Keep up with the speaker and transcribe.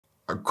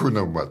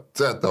Hakuna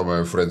Matata,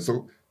 my friend.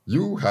 So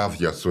you have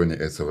your Sony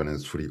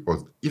A7S III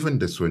or even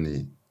the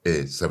Sony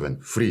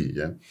A7 III,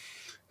 yeah?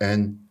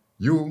 And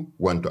you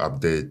want to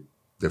update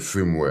the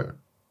firmware,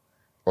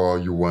 or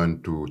you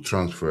want to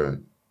transfer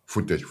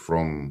footage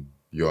from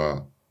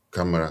your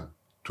camera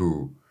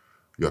to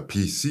your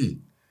PC.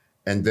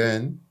 And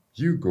then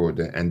you go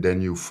there and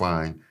then you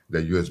find the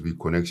USB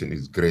connection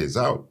is grayed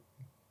out.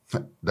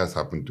 That's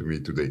happened to me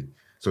today.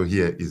 So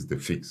here is the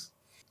fix.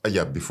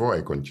 Yeah, before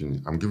I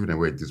continue, I'm giving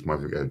away this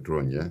Mavic Air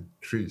drone, yeah?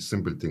 3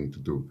 simple things to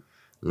do.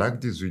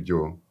 Like this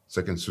video.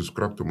 Second,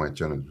 subscribe to my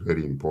channel,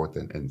 very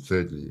important. And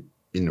thirdly,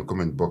 in the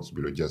comment box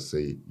below, just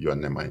say your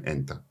name and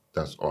enter.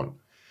 That's all.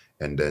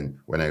 And then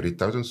when I reach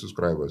 1,000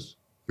 subscribers,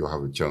 you'll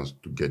have a chance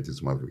to get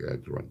this Mavic Air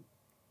drone.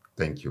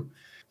 Thank you.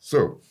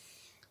 So,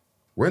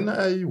 when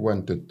I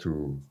wanted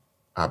to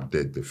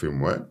update the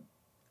firmware,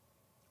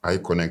 I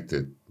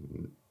connected,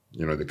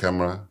 the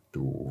camera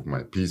to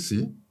my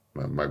PC,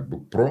 my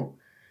MacBook Pro,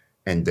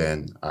 and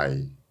then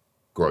I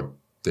got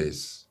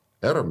this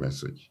error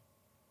message.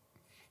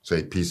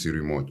 Say PC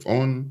remote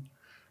on,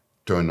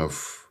 turn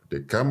off the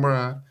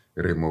camera,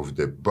 remove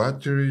the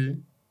battery,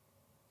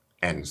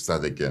 and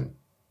start again.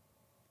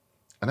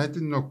 And I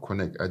did not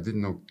connect, I did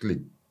not click.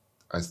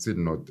 I said,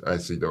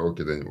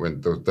 okay, then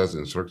when that's the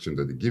instruction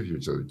that they give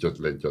you, so just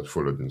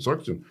follow the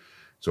instruction.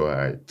 So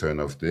I turn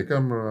off the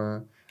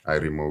camera, I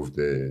remove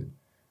the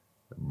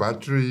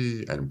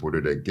battery and put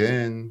it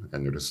again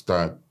and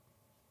restart,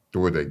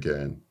 do it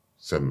again,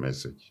 same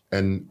message.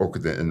 And okay,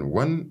 then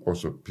one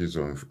also piece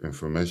of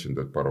information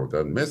that part of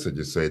that message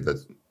is say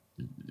that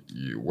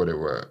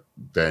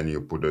then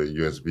you put a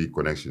USB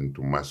connection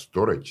to mass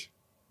storage.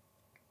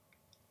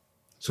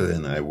 So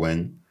then I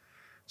want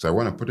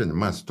to put in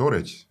mass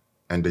storage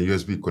and the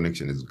USB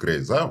connection is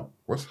grayed out.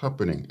 What's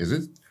happening?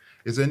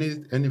 Is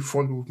any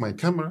fault with my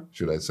camera?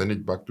 Should I send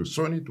it back to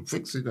Sony to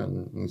fix it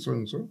and so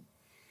and so?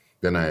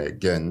 Then I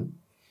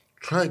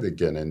tried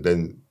again, and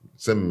then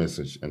same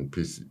message and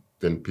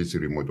PC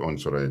remote on.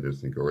 So I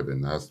just think, oh,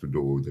 then it has to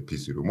do with the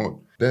PC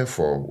remote.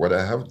 Therefore, what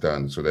I have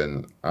done, so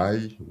then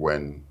I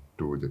went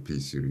to the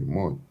PC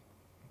remote,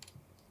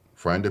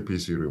 find the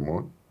PC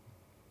remote,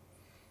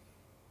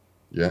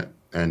 yeah,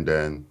 and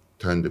then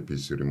turn the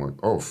PC remote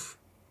off.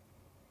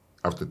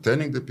 After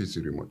turning the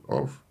PC remote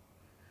off,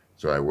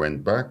 so I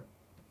went back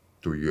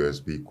to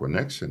USB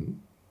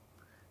connection,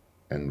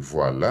 and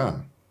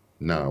voila,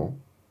 now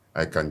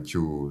I can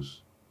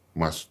choose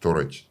mass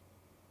storage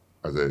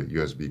as a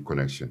USB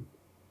connection.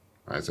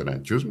 I said I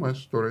choose my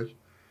storage,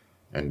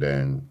 and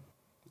then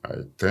I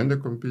turn the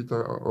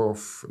computer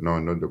off. No,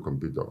 not the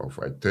computer off.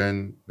 I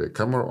turn the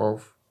camera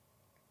off,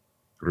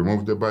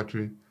 remove the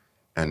battery,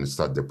 and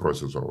start the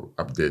process of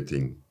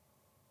updating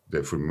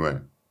the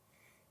firmware.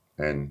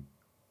 And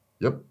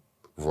yep,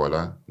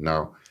 voila.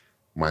 Now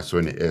my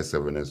Sony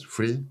A7S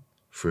III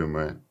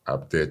firmware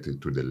updated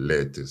to the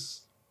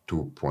latest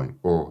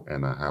 2.0,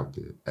 and I have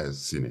the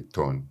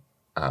S-Cinetone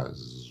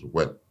as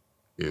well.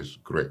 It's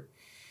great.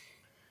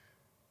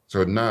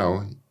 So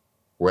now,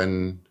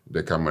 when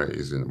the camera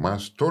is in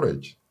mass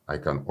storage, I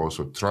can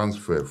also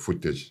transfer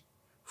footage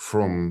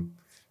from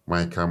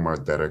my camera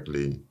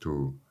directly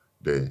to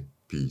the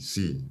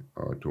PC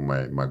or to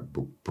my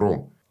MacBook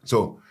Pro.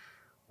 So,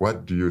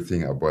 what do you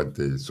think about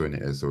the Sony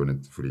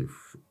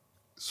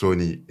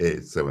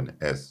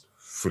A7S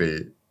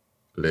III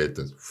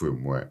latest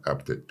firmware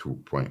update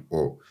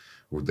 2.0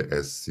 with the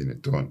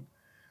S-Cinetone?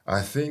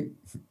 I think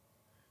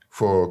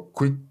for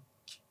quick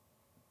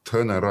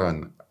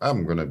turnaround,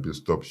 I'm gonna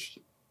stop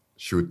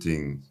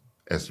shooting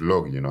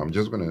S-Log. I'm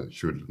just gonna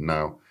shoot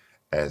now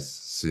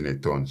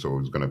S-Cinetone. So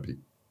it's gonna be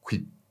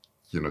quick,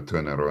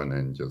 turnaround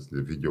and just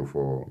the video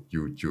for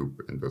YouTube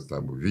and those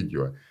type of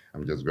video.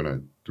 I'm just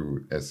gonna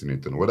do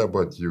S-Cinetone. What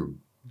about you?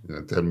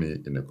 Tell me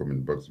in the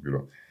comment box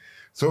below.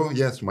 So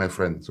yes, my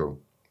friend. So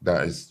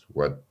that is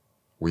what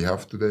we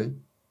have today.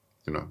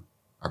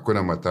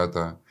 Hakuna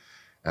Matata.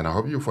 And I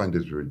hope you find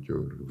this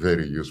video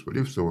very useful.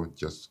 If so,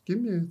 just give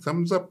me a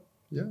thumbs up.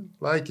 Yeah,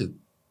 like it.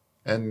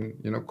 And,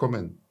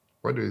 comment.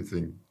 What do you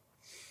think?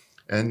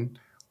 And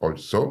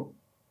also,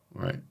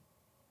 right,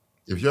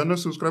 if you are not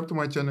subscribed to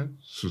my channel,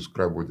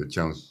 subscribe with the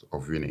chance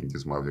of winning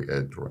this Mavic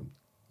Air drone.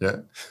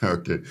 Yeah?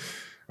 Okay.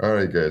 All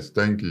right, guys.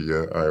 Thank you.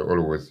 Yeah, I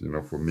always,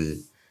 for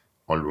me,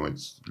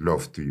 always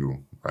love to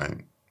you.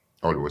 Right?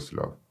 Always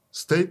love.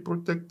 Stay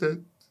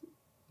protected.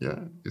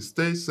 Yeah.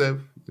 Stay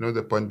safe.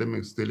 The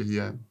pandemic is still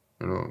here.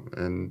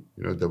 And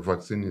the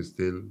vaccine is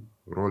still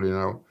rolling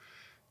out.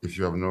 If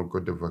you have not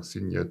got the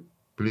vaccine yet,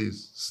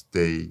 please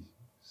stay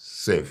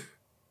safe.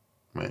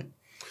 Right?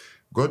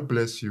 God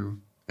bless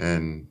you,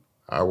 and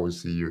I will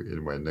see you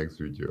in my next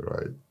video,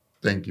 right?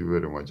 Thank you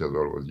very much as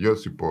always. Your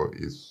support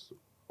is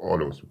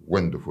always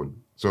wonderful.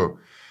 So,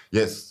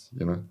 yes,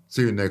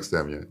 see you next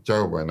time. Yeah.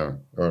 Ciao by now.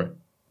 All right.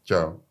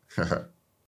 Ciao.